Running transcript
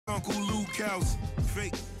Uncle Luke House,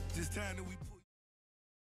 fake. This time that we put.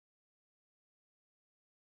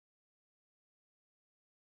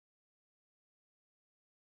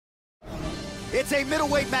 It's a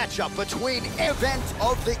middleweight matchup between event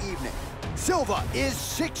of the evening. Silva is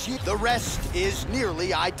 6 years. The rest is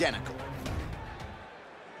nearly identical.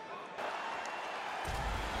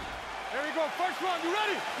 There we go, first round. You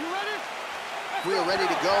ready? You ready? We are ready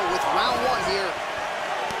to go with round one here.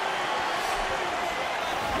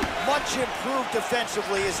 Much improved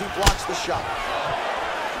defensively as he blocks the shot.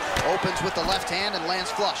 Opens with the left hand and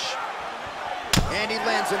lands flush. And he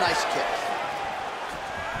lands a nice kick.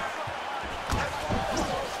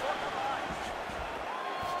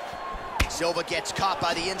 Silva gets caught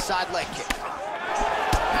by the inside leg kick.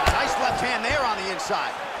 And a nice left hand there on the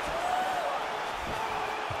inside.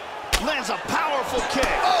 Lands a powerful kick.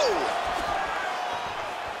 Oh!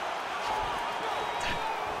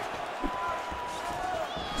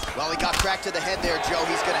 Well, he got cracked to the head there, Joe.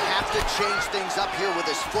 He's going to have to change things up here with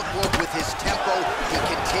his footwork, with his tempo. He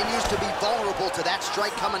continues to be vulnerable to that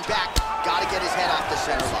strike coming back. Got to get his head off the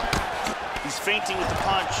center line. He's feinting with the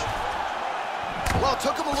punch. Well, it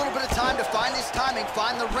took him a little bit of time to find his timing,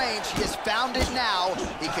 find the range. He has found it now.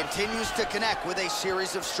 He continues to connect with a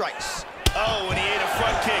series of strikes. Oh, and he ate a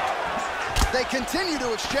front kick. They continue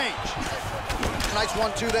to exchange. Nice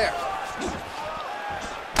 1-2 there.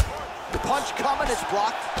 The punch coming, it's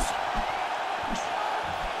blocked.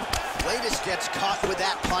 Leites gets caught with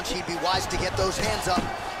that punch. He'd be wise to get those hands up.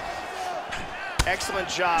 Excellent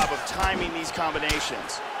job of timing these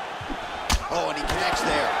combinations. Oh, and he connects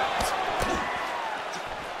there.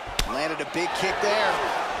 Landed a big kick there.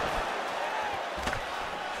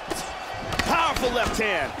 Powerful left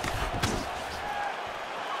hand.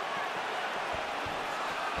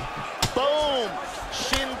 Boom!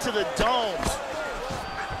 Shin to the dome.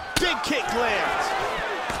 Big kick lands.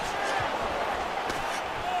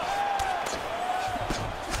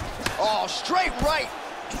 Oh, straight right.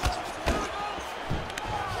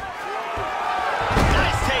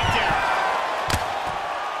 Nice takedown.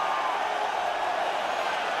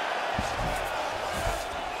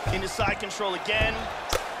 Into side control again.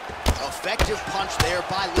 Effective punch there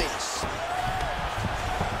by Leites.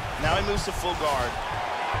 Now he moves to full guard.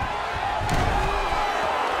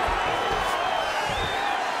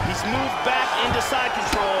 He's moved back into side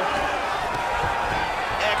control.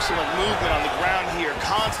 Excellent movement on the ground here.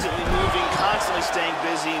 Constantly moving, constantly staying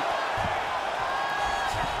busy.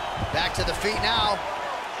 Back to the feet now.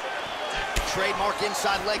 Trademark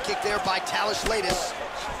inside leg kick there by Thales Leites.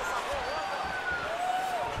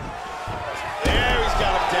 There, he's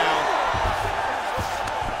got him down.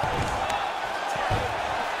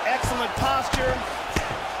 Excellent posture.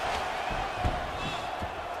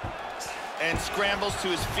 And scrambles to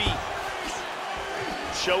his feet.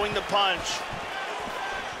 Showing the punch.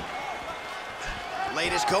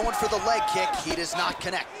 Leites going for the leg kick. He does not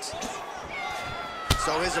connect.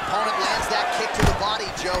 So his opponent lands that kick to the body,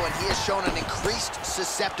 Joe, and he has shown an increased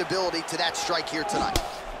susceptibility to that strike here tonight.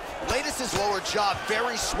 Leites' lower jaw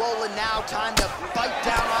very swollen now. Time to bite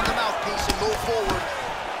down on the mouthpiece and move forward.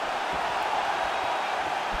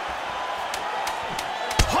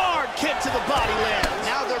 Hard kick to the body lands.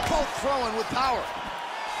 Now they're both throwing with power.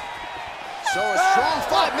 So a strong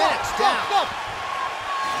 5 minutes down.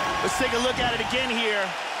 Let's take a look at it again here.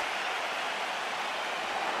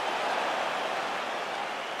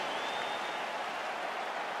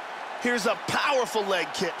 Here's a powerful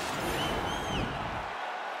leg kick.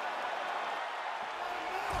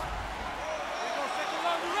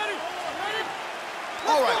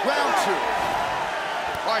 All right, round two.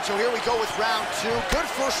 All right, so here we go with round two. Good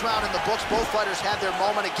first round in the books. Both fighters had their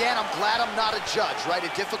moment. Again, I'm glad I'm not a judge, right?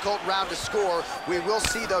 A difficult round to score. We will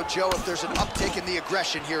see, though, Joe, if there's an uptick in the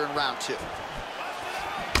aggression here in round two.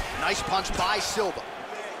 Nice punch by Silva.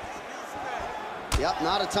 Yep,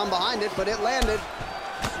 not a ton behind it, but it landed.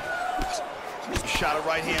 Shot a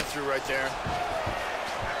right hand through right there.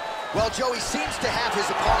 Well, Joe, he seems to have his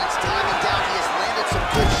opponent's timing down. He has landed some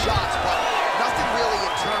good shots, but nothing really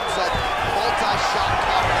in terms of multi-shot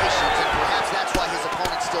combinations, and perhaps that's why his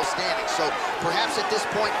opponent's still standing. So perhaps at this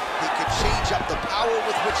point, he could change up the power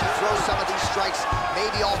with which he throws some of these strikes,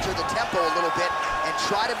 maybe alter the tempo a little bit, and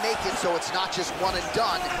try to make it so it's not just one and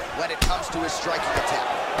done when it comes to his striking attack.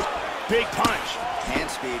 Big punch. Hand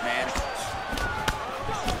speed, man.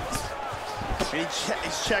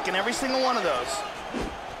 He's checking every single one of those.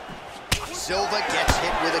 Silva gets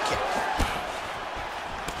hit with a kick.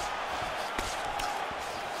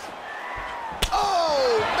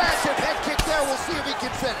 Oh, massive head kick there. We'll see if he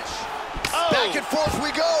can finish. Oh. Back and forth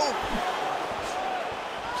we go.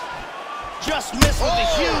 Just missed with a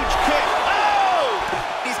huge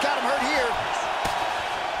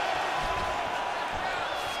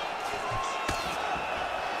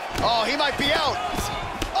might be out.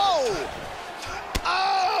 Oh!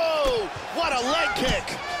 Oh! What a leg kick!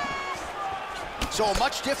 So a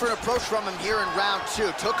much different approach from him here in round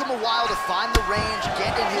two. Took him a while to find the range,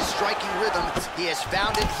 get in his striking rhythm. He has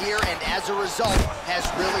found it here, and as a result, has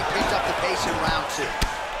really picked up the pace in round two.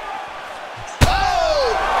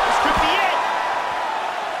 Oh! This could be it!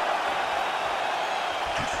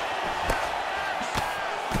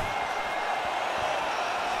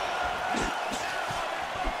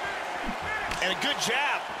 And a good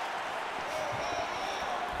jab.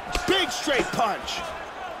 Big straight punch.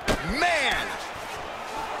 Man!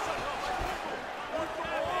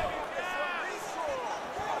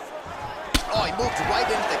 Oh, he moved right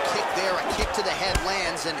into the kick there. A kick to the head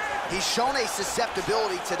lands, and he's shown a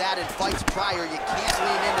susceptibility to that in fights prior. You can't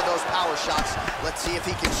lean into those power shots. Let's see if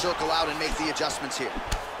he can circle out and make the adjustments here.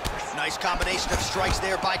 Nice combination of strikes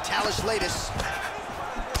there by Thales Leites.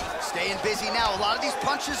 Staying busy now. A lot of these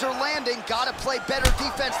punches are landing. Gotta play better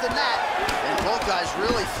defense than that. And both guys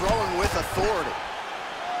really throwing with authority.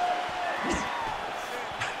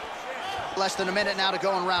 Less than a minute now to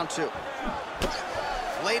go in round two.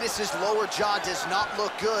 Leites' lower jaw does not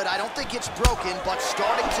look good. I don't think it's broken, but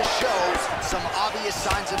starting to show some obvious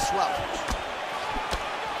signs of swelling.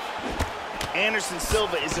 Anderson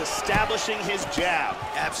Silva is establishing his jab.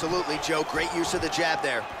 Absolutely, Joe. Great use of the jab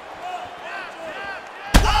there.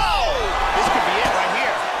 Oh! This could be it right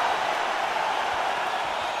here.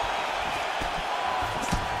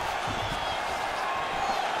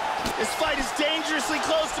 This fight is dangerously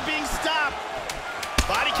close to being stopped.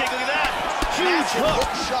 Body kick, look at that. Huge hook.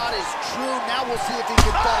 Hook shot is true. Now we'll see if he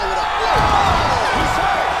can follow it up. He's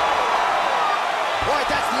hurt. All right,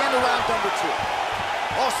 that's the end of round number two.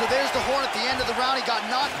 Oh, so there's the horn at the end of the round. He got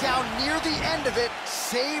knocked down near the end of it.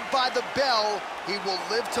 Saved by the bell. He will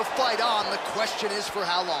live to fight on. The question is for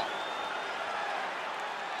how long?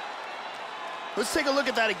 Let's take a look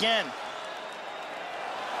at that again.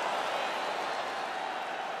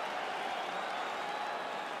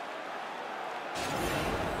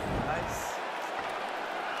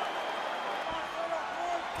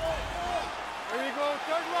 Here you go.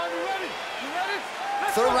 Third round, you ready? You ready?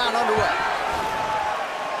 Third round underway.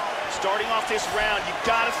 Starting off this round, you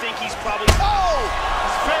gotta think he's probably... Oh!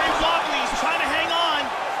 He's very wobbly. He's trying to hang on.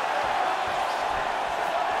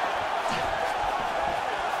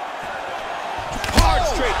 Hard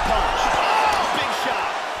straight punch. Oh, big shot.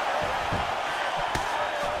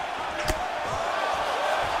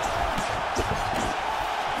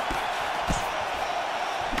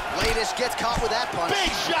 Leites gets caught with that punch. Big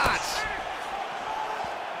shots.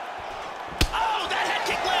 Oh, that head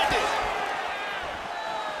kick landed.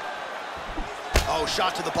 Oh,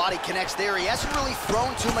 shot to the body connects there. He hasn't really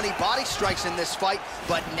thrown too many body strikes in this fight,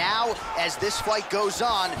 but now, as this fight goes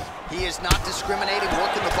on, he is not discriminating,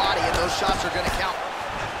 working the body, and those shots are going to count.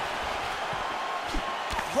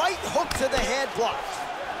 Right hook to the head, blocked.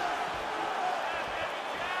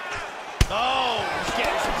 Oh, he's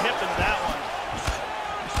getting some hip into that one.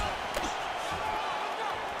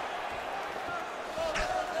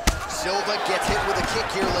 Silva gets hit with a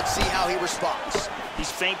kick here. Let's see how he responds. He's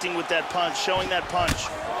feinting with that punch, showing that punch.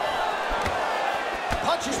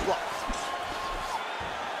 Punch is blocked.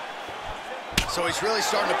 So he's really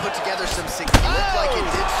starting to put together some sync. He looked like it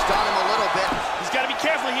did stun him a little bit. He's got to be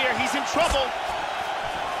careful here. He's in trouble.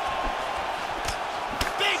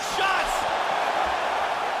 Big shots.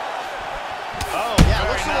 Oh, Yeah,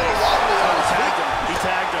 looks a little wobbly on his feet. He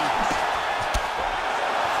tagged him.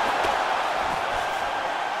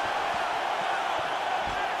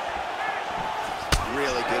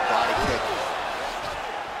 Really good body kick.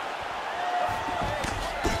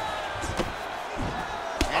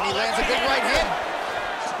 And he lands a big right hand.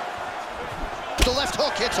 The left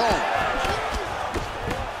hook hits home.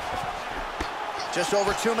 Just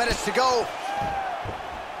over 2 minutes to go.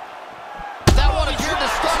 That one appeared to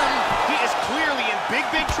stun him. He is clearly in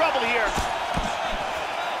big trouble here.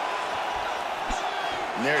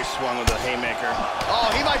 And there he swung with a haymaker. Oh,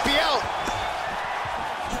 he might be out.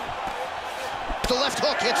 The left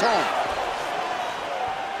hook hits home.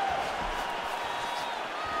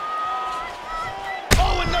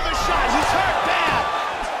 Oh, another shot. He's hurt bad.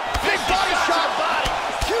 Big body shot. Body.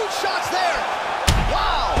 Huge shots there.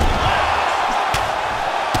 Wow.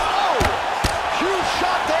 Oh, huge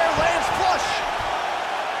shot there. Lands flush.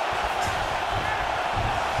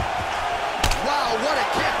 Wow, what a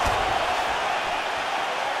kick.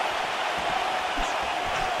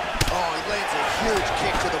 Oh, he lands a huge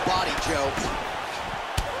kick to the body, Joe.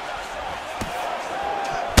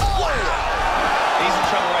 He's in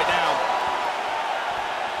trouble right now.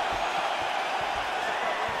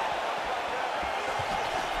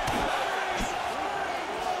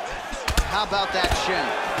 out that shin.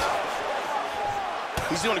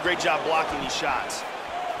 He's doing a great job blocking these shots.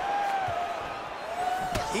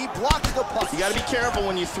 He blocks the punch. You got to be careful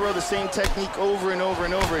when you throw the same technique over and over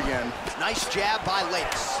and over again. Nice jab by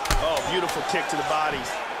Leites. Oh, beautiful kick to the body.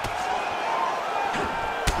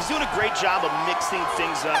 He's doing a great job of mixing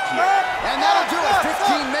things up here. And that'll do it.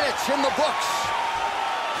 15 minutes in the books.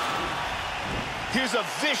 Here's a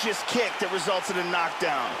vicious kick that results in a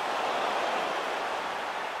knockdown.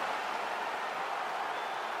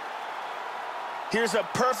 Here's a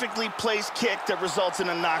perfectly placed kick that results in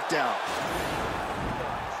a knockdown.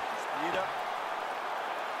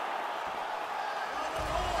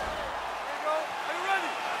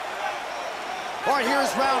 All right,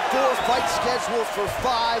 here's round 4, fight scheduled for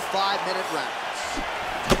 5 5-minute rounds.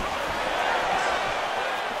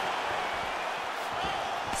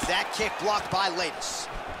 That kick blocked by Leites.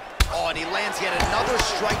 Oh, and he lands yet another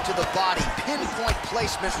strike to the body. Pinpoint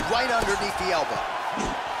placement right underneath the elbow.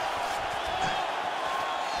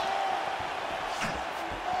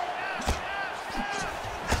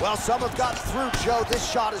 Well, some have gotten through, Joe. This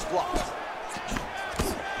shot is blocked.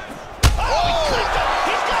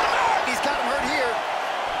 He's got him hurt here.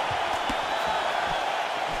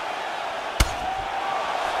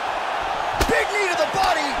 Big knee to the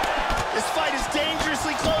body. This fight is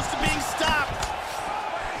dangerously close to being stopped.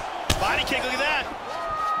 Body kick, look at that.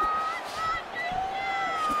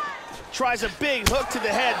 Tries a big hook to the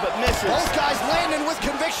head, but misses. Both guys landing with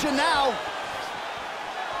conviction now.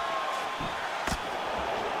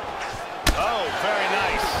 Oh, very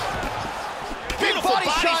nice. Beautiful body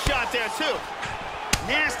shot there, too.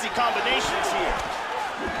 Nasty combinations here.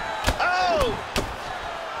 Oh!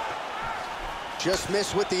 Just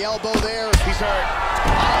missed with the elbow there. He's hurt.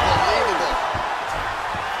 Unbelievable.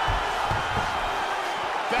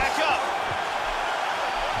 Back up.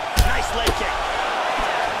 Nice leg kick.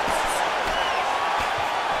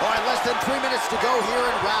 All right, less than 3 minutes to go here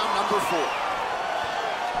in round number 4.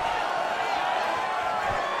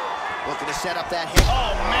 Looking to set up that hit.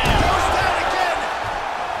 Oh, man. Goes down again.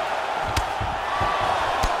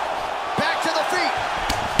 Back to the feet.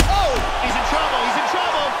 Oh! He's in trouble. He's in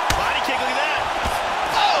trouble. Body kick, look at that.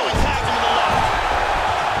 Oh! He tagged him in the left.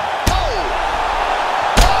 Oh!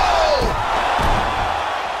 Oh!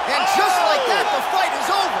 And just like that, the fight is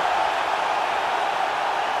over.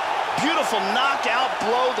 Beautiful knockout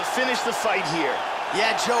blow to finish the fight here.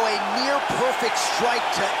 Yeah, Joe, a near-perfect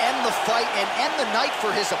strike to end the fight and end the night for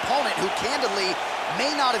his opponent, who candidly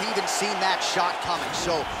may not have even seen that shot coming.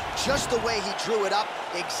 So just the way he drew it up,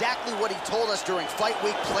 exactly what he told us during fight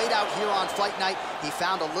week, played out here on fight night. He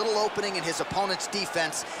found a little opening in his opponent's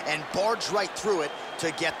defense and barged right through it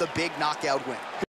to get the big knockout win.